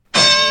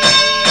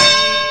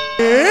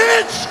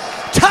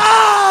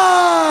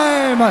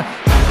come on.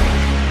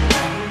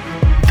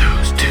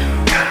 Those two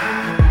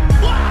guys.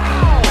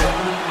 Wow!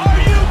 Are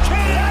you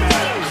kidding me?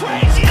 The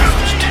craziest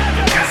thing I've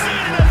ever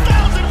seen in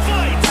 1,000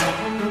 fights!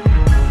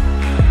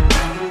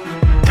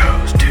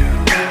 Those two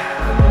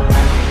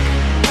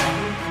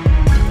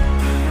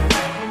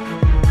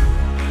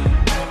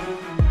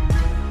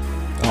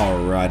guys. All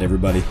right,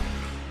 everybody.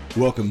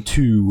 Welcome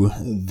to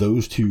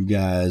Those Two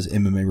Guys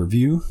MMA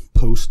Review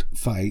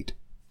post-fight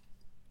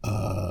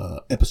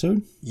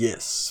episode.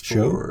 Yes,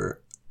 Show. for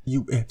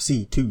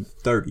UFC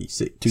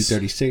 236.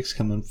 236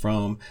 coming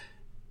from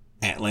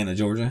Atlanta,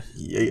 Georgia.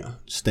 Yeah.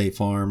 State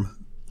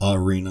Farm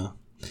Arena.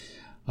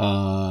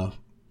 Wow.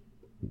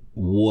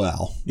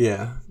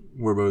 Yeah,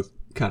 we're both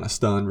kind of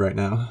stunned right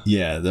now.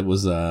 Yeah, that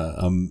was,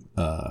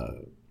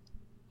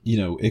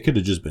 it could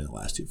have just been the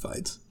last two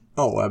fights.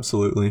 Oh,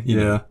 absolutely. You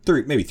Yeah.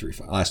 know, maybe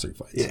last three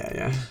fights.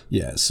 Yeah.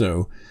 Yeah,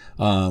 so,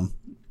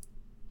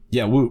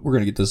 we're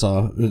going to get this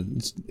off.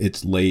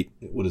 It's late.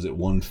 What is it,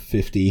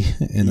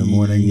 1:50 in the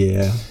morning?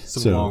 Yeah.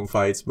 Some So- long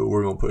fights, but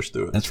we're going to push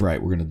through it. That's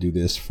right. We're going to do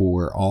this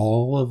for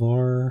all of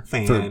our...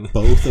 Fan. For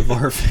both of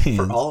our fans.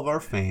 For all of our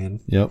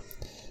fans. Yep.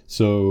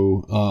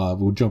 So,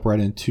 we'll jump right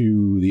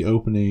into the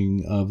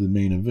opening of the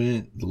main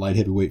event, the light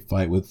heavyweight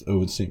fight with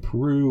Ovince St.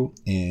 Preux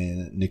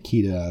and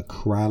Nikita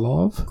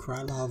Krylov.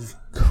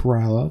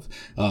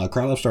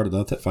 Krylov started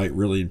out that fight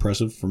really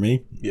impressive for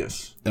me.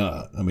 Yes.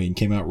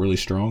 Came out really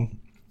strong.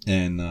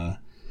 And, I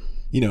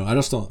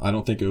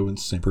don't think Ovince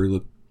St. Preux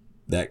looked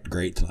that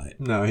great tonight.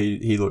 No,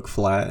 he looked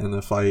flat in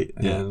the fight,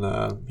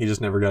 and he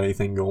just never got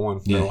anything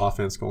going. No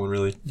offense going,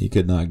 really. He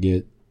could not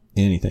get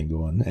anything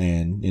going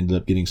and ended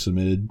up getting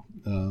submitted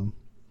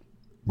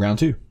round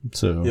two.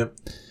 So, Yep.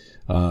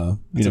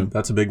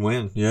 That's a big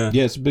win. Yeah.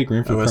 Yeah, it's a big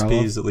win for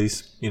OSP's Krylov. at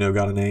least,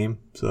 got a name,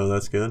 so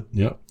that's good.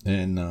 Yep.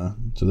 And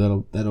so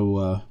that'll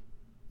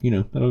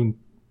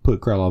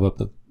put Krylov up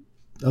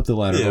the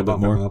ladder a little bit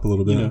bump more. him up a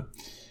little bit.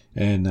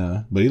 And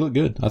but he looked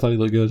good. I thought he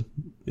looked good.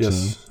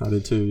 Yes, I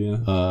did too. Yeah.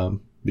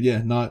 But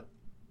yeah, not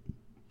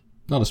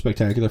a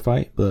spectacular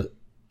fight, but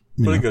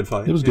a good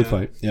fight. It was a good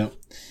fight. Yep.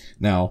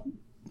 Now,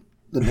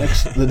 the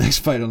next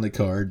fight on the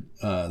card,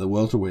 the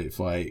welterweight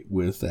fight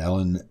with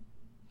Alan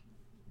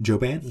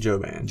Jouban.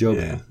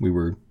 Yeah. We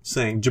were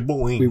saying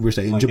Jaboing. We were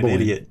saying like Jouban,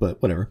 an idiot. but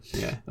whatever.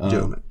 Yeah.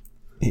 Jouban.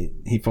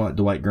 He fought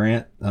Dwight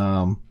Grant.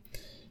 That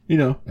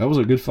was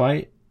a good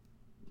fight.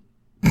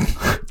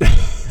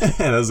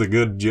 That was a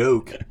good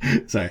joke.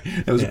 Sorry,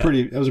 that was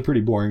a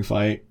pretty boring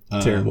fight.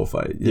 Terrible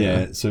fight.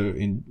 So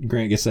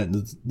Grant gets that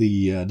in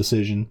the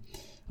decision.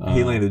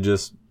 He landed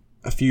just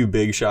a few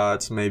big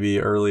shots,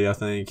 maybe early, I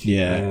think.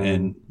 Yeah,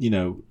 and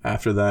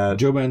after that,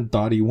 Jouban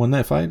thought he won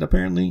that fight.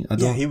 Apparently,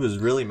 he was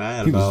really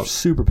mad he about was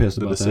super pissed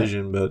the about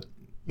decision. But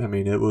I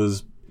mean, it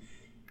was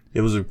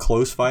a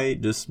close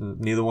fight. Just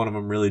neither one of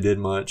them really did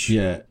much. that.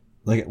 Yeah,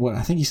 like what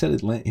I think he said,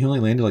 he only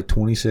landed like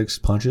 26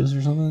 punches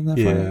or something in that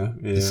fight.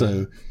 Yeah.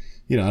 So,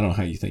 I don't know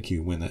how you think he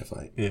would win that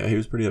fight. Yeah, he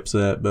was pretty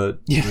upset, but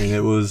I mean,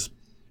 it was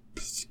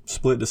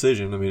split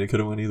decision. I mean, it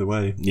could have went either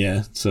way.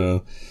 Yeah.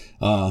 So,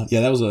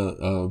 that was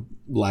a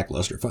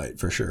lackluster fight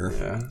for sure.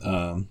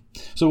 Yeah.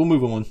 So we'll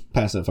move on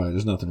past that fight.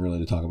 There's nothing really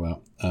to talk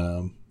about.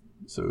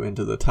 So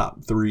into the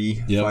top three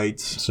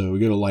fights. So we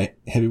go to light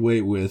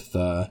heavyweight with,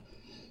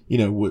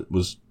 what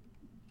was,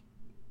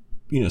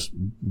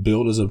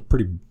 billed as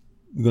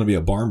going to be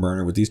a barn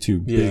burner with these two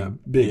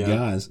big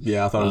guys.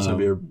 Yeah, I thought it was going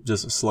to be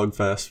just a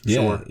slugfest for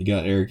sure. You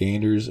got Eric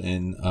Anders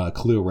and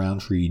Khalil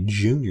Roundtree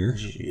Jr.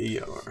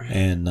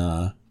 And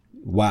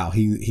wow,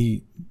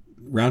 he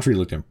Roundtree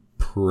looked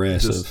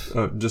impressive.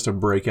 Just a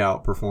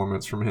breakout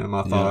performance from him,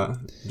 I thought.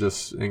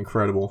 Just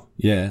incredible.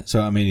 Yeah,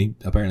 so I mean,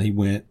 apparently he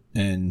went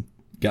and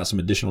got some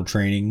additional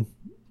training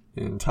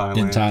in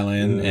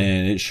Thailand,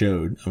 and it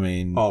showed. I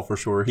mean, for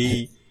sure.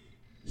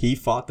 He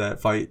fought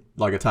that fight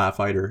like a Thai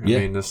fighter. I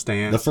mean, the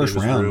stance, the first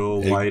round,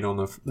 real light on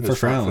the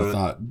first round. foot. I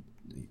thought,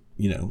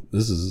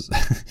 this is,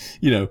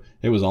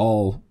 it was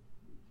all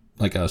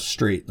like a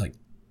straight like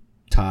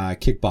Thai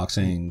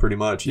kickboxing, pretty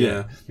much.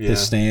 Yeah. His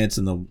stance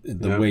and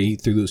the way he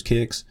threw those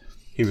kicks.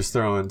 He was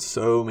throwing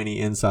so many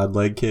inside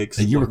leg kicks.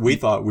 We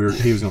thought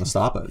he was going to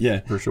stop it. Yeah,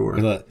 for sure.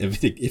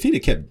 If he'd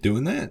have kept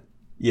doing that,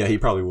 he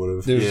probably would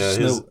have.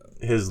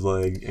 His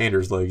leg,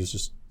 Anders' leg, is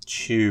just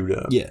chewed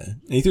up. Yeah,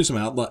 and he threw some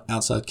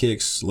outside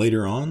kicks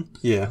later on.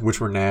 Yeah, which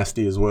were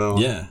nasty as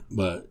well. Yeah,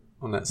 but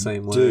on that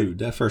same leg, dude,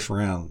 that first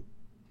round,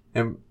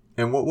 and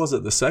what was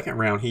it? The second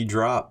round, he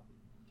dropped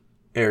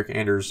Eric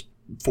Anders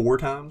 4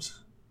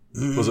 times.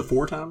 Was it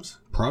 4 times?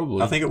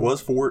 Probably. I think it was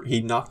 4.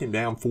 He knocked him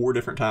down 4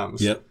 different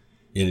times. Yep.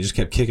 And he just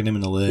kept kicking him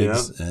in the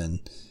legs,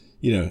 and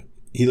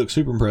he looked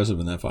super impressive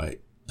in that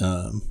fight.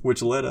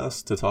 Which led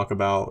us to talk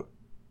about,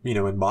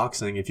 in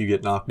boxing, if you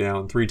get knocked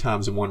down 3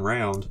 times in one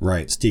round,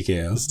 right? It's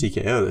TKO. It's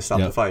TKO. They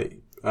stop the fight.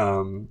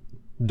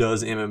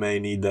 Does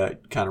MMA need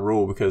that kind of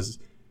rule? Because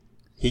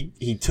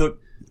he took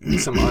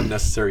some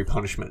unnecessary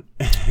punishment.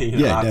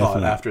 I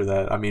thought after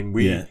that. I mean,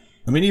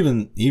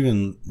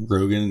 even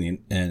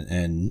Rogan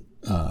and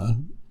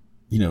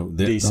the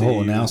DC,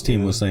 whole announce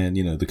team yeah. was saying,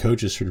 the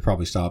coaches should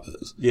probably stop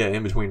this Yeah,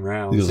 in between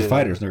rounds. because yeah. the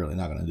fighters are really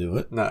not going to do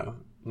it. No.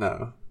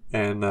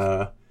 And,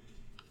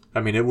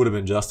 it would have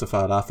been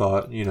justified, I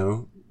thought,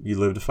 you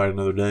live to fight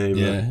another day. But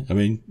Yeah, I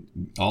mean,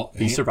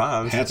 he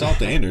survives. Hats off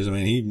to Anders. I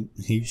mean,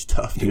 he's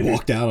tough, He dude.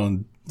 walked out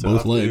on Tough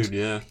both legs, dude,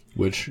 yeah.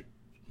 which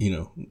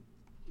my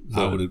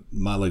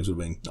legs would have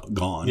been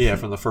gone. Yeah,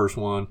 from the first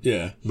one.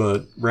 Yeah.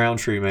 But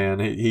Roundtree, man,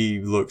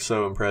 he looked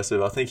so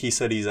impressive. I think he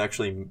said he's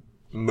actually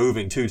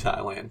moving to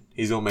Thailand.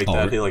 He's going to make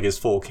that like his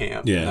full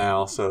camp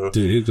now. So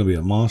Dude, he's gonna be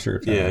a monster.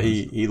 if that yeah,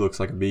 happens. he looks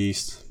like a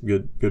beast.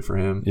 Good for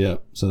him. Yeah.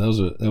 So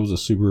that was a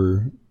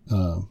super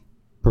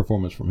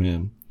performance from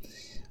him.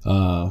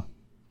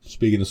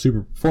 Speaking of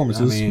super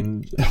performances, I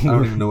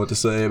don't even know what to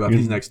say about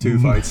these next two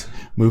fights.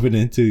 moving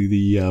into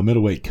the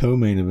middleweight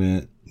co-main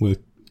event with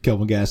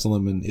Kelvin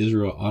Gastelum and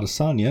Israel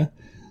Adesanya.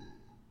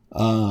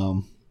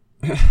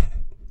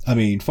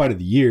 Fight of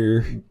the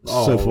year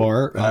so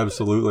far.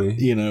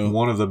 Absolutely.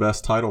 One of the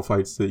best title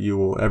fights that you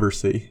will ever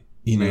see.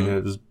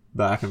 It was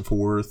back and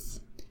forth.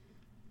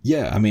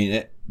 Yeah, I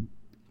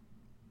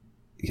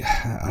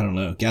don't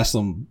know.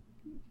 Gastelum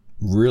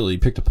really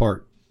picked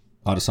apart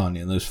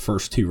Adesanya in those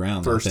first two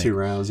rounds. Two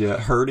rounds, yeah.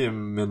 Hurt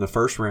him in the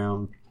first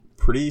round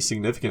pretty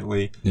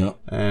significantly. Yep.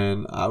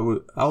 And I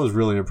was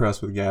really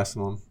impressed with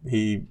Gastelum.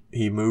 He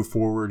moved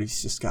forward.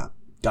 He's just got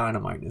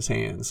dynamite in his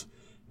hands.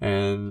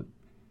 And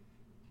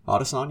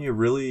Adesanya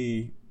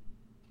really,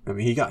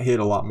 he got hit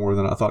a lot more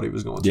than I thought he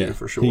was going to,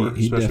 for sure.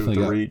 He especially definitely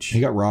with the reach. He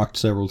got rocked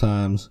several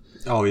times.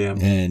 Oh, yeah.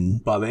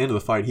 And by the end of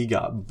the fight, he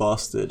got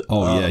busted.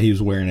 yeah, he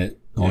was wearing it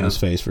on his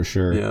face for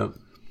sure. Yeah.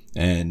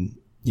 And,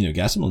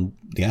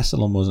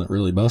 Gastelum wasn't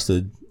really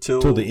busted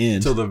till the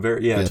end. Till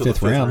the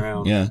fifth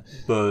round. Yeah.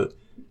 But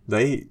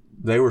they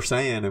were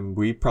saying, and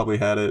we probably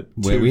had it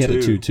 2-2 we had a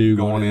 2-2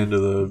 going into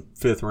the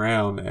fifth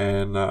round,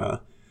 and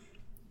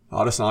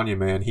Adesanya,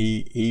 man,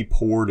 he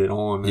poured it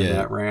on in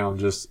that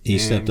round. Just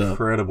stepped up.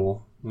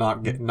 Incredible.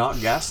 Knocked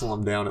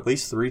Gastelum down at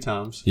least 3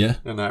 times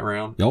in that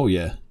round. Oh,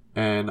 yeah.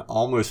 And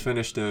almost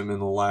finished him in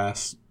the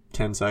last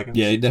 10 seconds.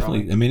 Yeah, he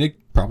definitely. Probably. It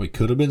probably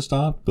could have been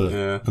stopped, but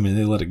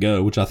they let it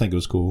go, which I think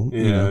was cool.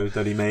 Yeah,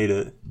 that he made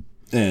it.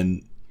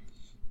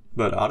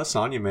 But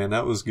Adesanya, man,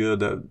 that was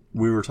good. That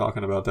we were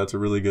talking about. That's a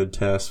really good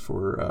test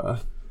for,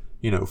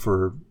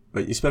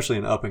 especially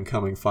an up and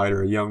coming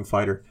fighter, a young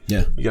fighter.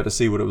 Yeah, you got to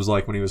see what it was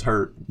like when he was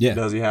hurt. Yeah,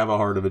 does he have a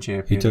heart of a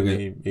champion? He took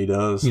it. He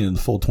does. The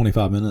full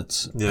 25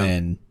 minutes. Yeah.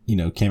 And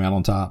came out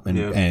on top.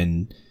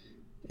 And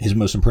his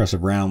most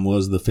impressive round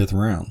was the 5th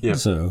round. Yeah,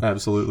 so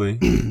absolutely.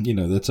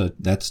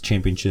 That's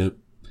championship.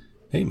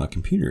 Hey, my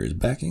computer is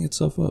backing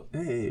itself up.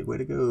 Hey, way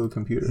to go,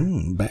 computer!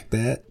 Back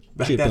that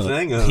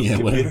thing up,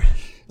 computer.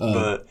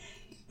 But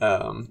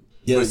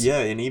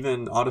and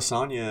even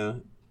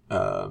Adesanya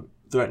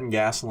threatened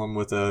Gastelum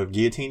with a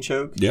guillotine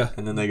choke. Yeah,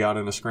 and then they got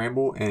in a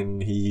scramble,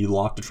 and he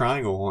locked a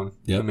triangle on.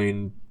 Yep.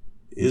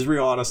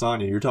 Israel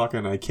Adesanya, you're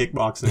talking a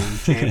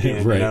kickboxing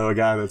champion, right. A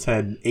guy that's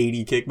had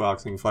 80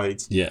 kickboxing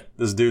fights. Yeah,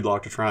 this dude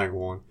locked a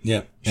triangle on.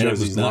 Yeah,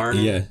 shows he's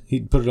learning. Yeah, he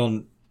put it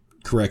on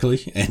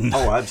correctly, and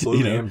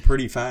absolutely, and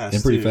pretty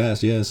fast.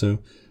 Fast, yeah. So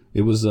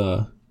it was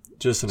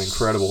just an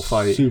incredible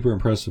fight, super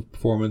impressive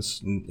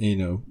performance.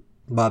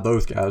 By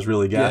both guys,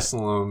 really.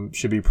 Gastelum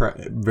should be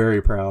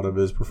very proud of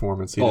his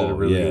performance. He did a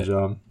really good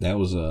job. That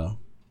was an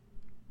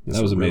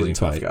really amazing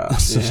fight.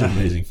 Such an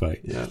amazing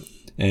fight. Yeah,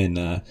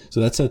 and so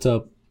that sets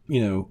up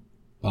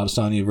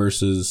Adesanya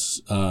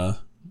versus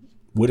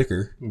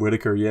Whitaker.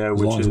 Yeah, as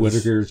long as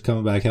Whitaker's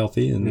coming back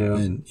healthy,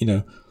 and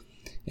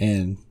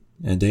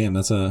damn,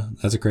 that's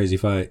a crazy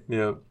fight.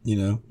 Yeah,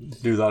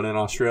 do that in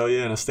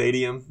Australia in a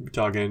stadium. You're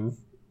talking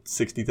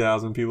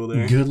 60,000 people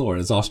there. Good Lord,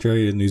 it's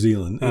Australia and New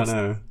Zealand. I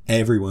know.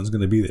 Everyone's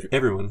going to be there.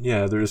 Everyone,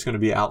 yeah, they're just going to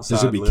be outside.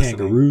 There's going to be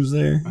kangaroos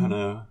there. I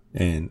know.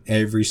 And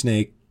every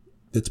snake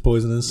that's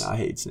poisonous. I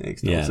hate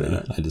snakes. Don't say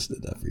that. I just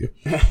did that for you.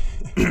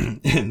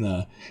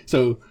 And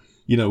so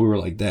we were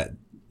like that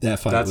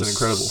fight. That's an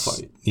incredible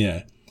fight.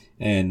 Yeah,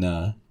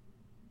 and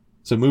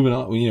so moving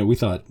on, we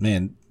thought,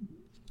 man,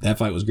 that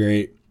fight was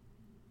great.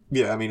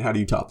 Yeah, how do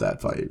you top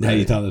that fight? Right? How do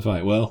you top that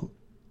fight? Well,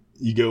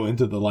 you go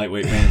into the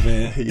lightweight main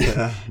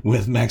event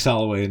with Max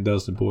Holloway and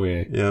Dustin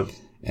Poirier. Yep.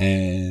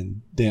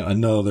 And damn,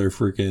 another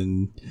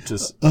freaking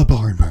just a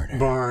barn burner.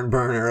 Barn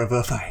burner of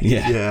a fight.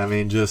 Yeah.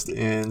 Yeah, just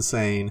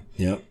insane.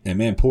 Yep. And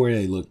man,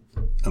 Poirier looked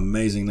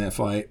amazing in that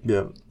fight.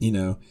 Yep.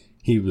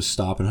 He was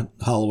stopping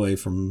Holloway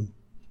from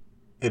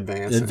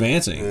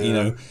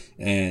advancing,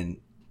 and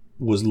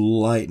was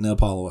lighting up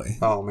Holloway.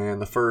 Oh man,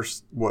 the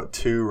first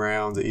 2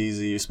 rounds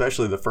easy,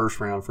 especially the first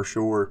round for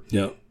sure.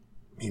 Yep.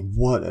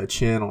 What a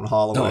chin on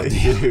Holloway,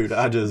 dude!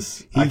 I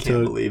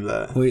can't believe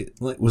that. Wait,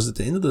 was it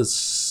the end of the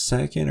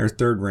 2nd or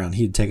 3rd round?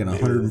 He had taken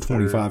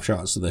 125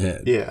 shots to the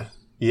head.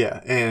 Yeah,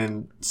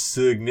 and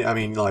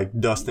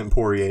Dustin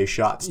Poirier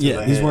shots to the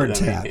head. He's wearing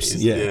taps.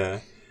 Yeah.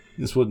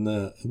 This wasn't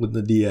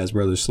the Diaz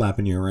brothers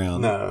slapping you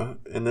around. No,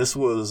 and this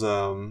was,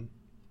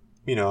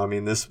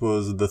 this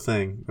was the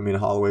thing.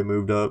 Holloway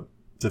moved up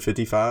to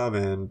 55,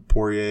 and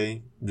Poirier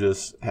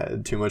just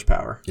had too much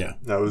power. Yeah.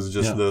 That was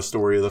just the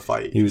story of the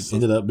fight. He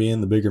ended up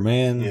being the bigger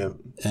man. Yeah.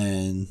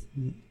 And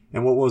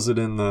what was it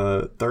in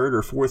the third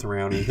or fourth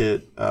round? He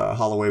hit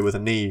Holloway with a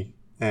knee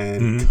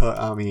and cut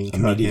him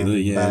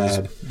immediately,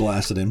 bad. just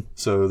blasted him.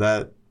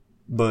 So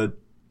but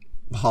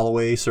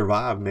Holloway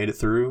survived, made it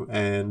through,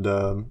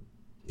 and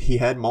he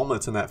had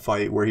moments in that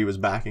fight where he was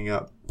backing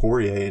up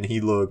Poirier, and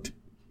he looked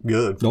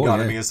good.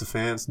 Got him against the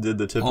fence, did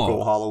the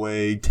typical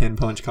Holloway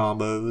 10-punch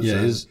combos.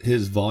 Yeah,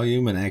 his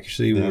volume and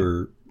accuracy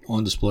were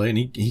on display, and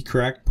he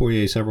cracked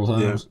Poirier several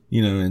times,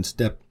 and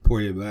stepped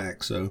Poirier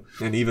back. So,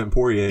 and even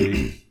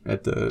Poirier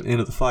at the end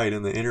of the fight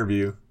in the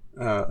interview,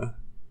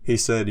 he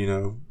said,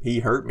 he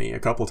hurt me a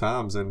couple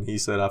times, and he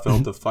said I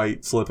felt the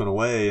fight slipping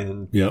away,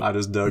 and I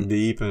just dug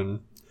deep and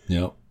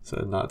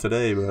said not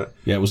today, but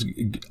it was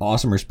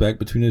awesome respect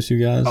between those two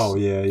guys. Oh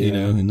yeah,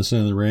 in the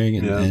center of the ring,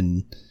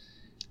 and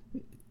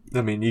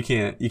I mean you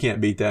can't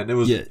beat that. And it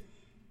was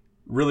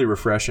really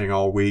refreshing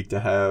all week to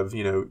have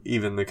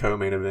even the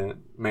co-main event,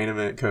 main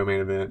event,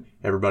 co-main event.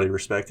 Everybody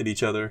respected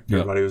each other.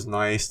 Everybody was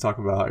nice,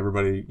 talking about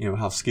everybody,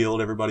 how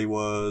skilled everybody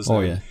was. Oh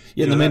yeah,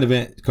 the main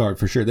event card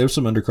for sure. There were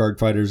some undercard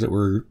fighters that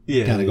were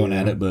kind of going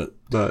at it, but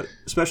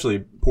especially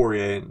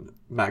Poirier and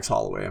Max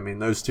Holloway. I mean,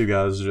 those two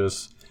guys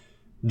just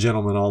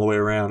gentlemen all the way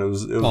around. It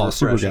was refreshing.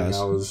 Super guys.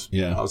 I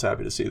was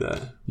happy to see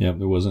that. Yeah,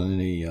 there wasn't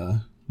any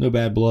no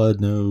bad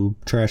blood, no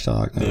trash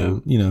talk,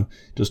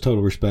 just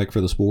total respect for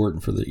the sport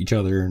and for each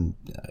other, and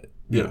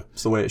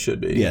it's the way it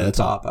should be. Yeah, that's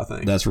top. I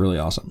think that's really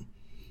awesome,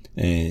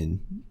 and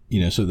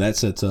so that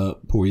sets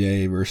up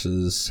Poirier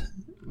versus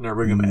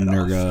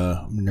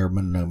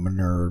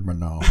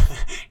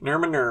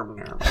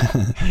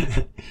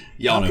Nurmagomedov.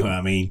 Y'all know who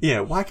I mean. Yeah,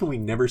 why can we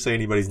never say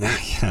anybody's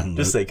name?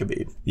 Just say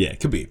Khabib. Yeah,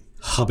 Khabib.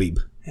 Habib.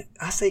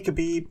 I say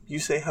Khabib. You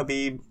say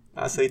Habib.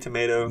 I say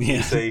tomato.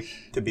 You say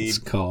Khabib. It's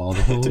called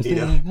the whole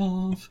thing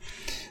off.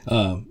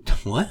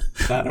 What?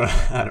 I don't know.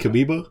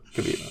 Khabiba?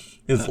 Khabiba.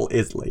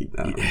 It's late.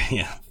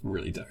 Yeah,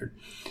 really tired.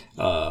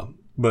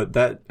 But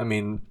that, I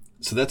mean...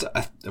 So that's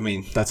a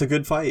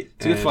good fight.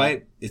 It's a good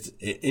fight. It's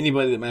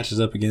anybody that matches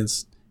up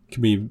against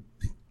Khabib.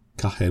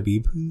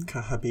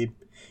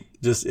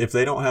 Just if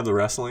they don't have the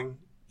wrestling,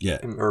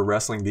 or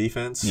wrestling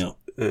defense,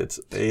 it's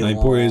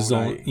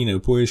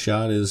Poirier's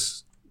shot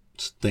is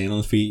staying on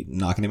his feet, and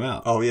knocking him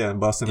out. Oh yeah, and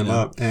busting him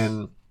up,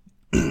 and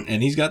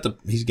he's got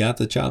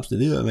the chops to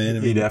do it, man.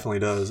 He definitely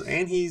does,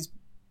 and he's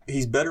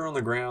better on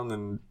the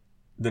ground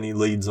than he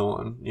leads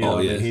on.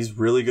 He's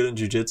really good in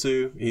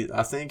jiu-jitsu.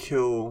 I think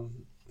he'll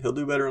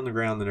do better on the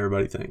ground than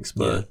everybody thinks,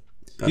 but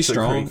he's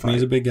strong.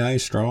 He's a big guy.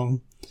 He's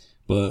strong,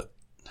 but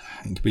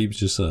Khabib's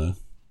just a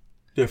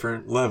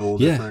different level,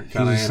 different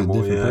kind of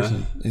animal.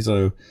 Person.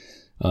 So,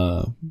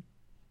 I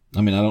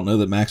don't know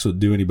that Max would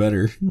do any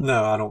better.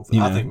 No, I don't.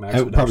 I think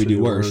Max would probably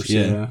do worse.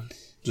 Yeah,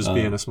 just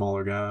being a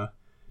smaller guy.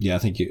 Yeah, I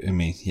think.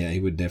 He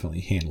would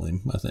definitely handle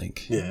him. I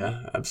think.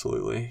 Yeah,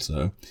 absolutely.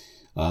 So,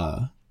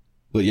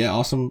 but yeah,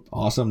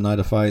 awesome night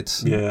of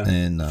fights. Yeah,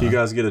 and if you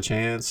guys get a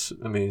chance,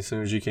 as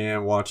soon as you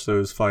can, watch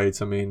those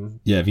fights.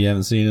 If you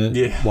haven't seen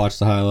it, watch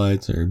the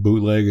highlights or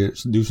bootleg it,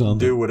 do something.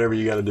 Do whatever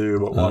you got to do,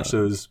 but watch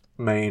those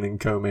main and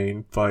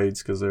co-main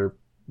fights because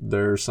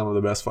they're some of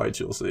the best fights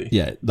you'll see.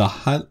 Yeah, the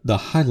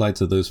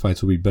highlights of those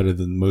fights will be better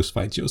than most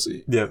fights you'll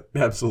see. Yep,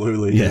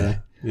 absolutely. Yeah,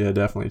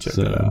 definitely check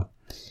that out.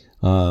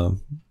 So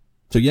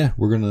yeah,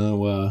 we're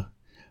gonna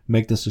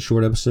make this a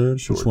short episode.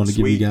 Just wanted to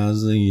give you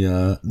guys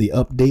the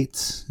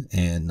updates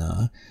and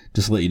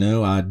just let you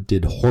know I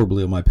did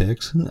horribly on my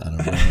picks. I don't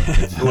know.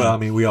 Well,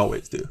 we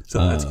always do,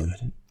 so that's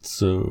good.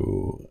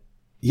 So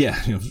yeah,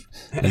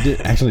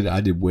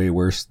 I did way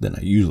worse than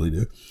I usually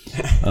do.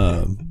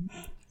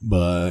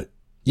 But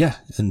yeah,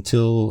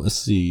 until let's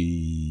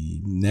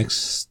see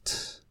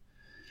next.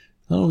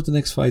 I don't know what the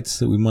next fights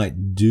that we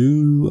might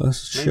do a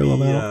show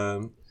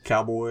about.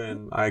 Cowboy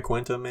and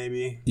Iaquinta,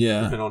 maybe.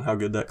 Yeah, depending on how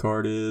good that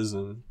card is,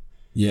 and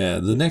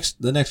the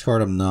next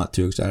card I'm not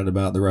too excited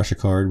about, the Russia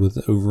card with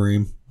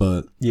Overeem,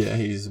 but yeah,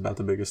 he's about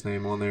the biggest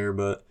name on there.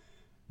 But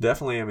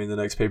definitely, the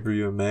next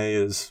pay-per-view in May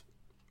is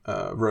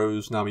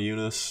Rose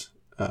Namajunas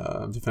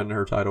defending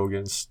her title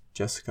against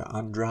Jessica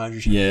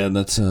Andrade. Yeah,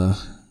 that's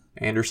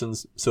Anderson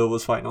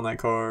Silva's fighting on that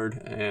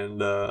card,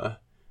 and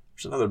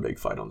there's another big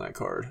fight on that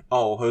card.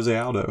 Oh, Jose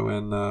Aldo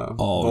and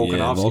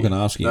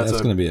Volkanovski. That's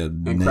going to be a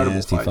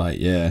nasty fight.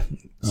 Yeah.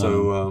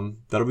 So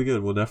that'll be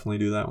good. We'll definitely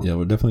do that one. Yeah,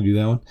 we'll definitely do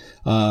that one.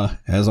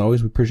 As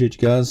always, we appreciate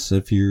you guys.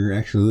 If you're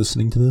actually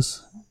listening to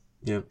this,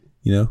 yep.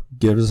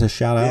 Give us a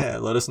shout out. Yeah,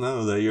 let us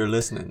know that you're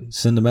listening.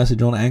 Send a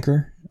message on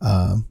Anchor.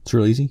 It's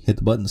real easy. Hit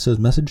the button that says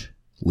message.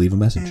 Leave a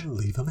message. And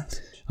leave a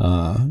message.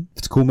 If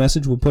it's a cool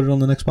message, we'll put it on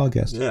the next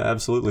podcast. Yeah,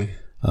 absolutely.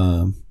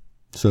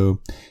 So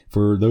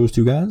for those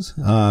two guys,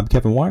 I'm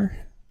Kevin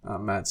Wire.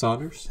 I'm Matt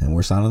Saunders. And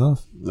we're signing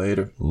off.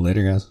 Later,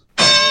 guys.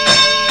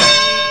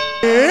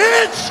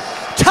 It's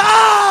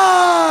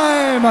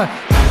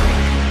time!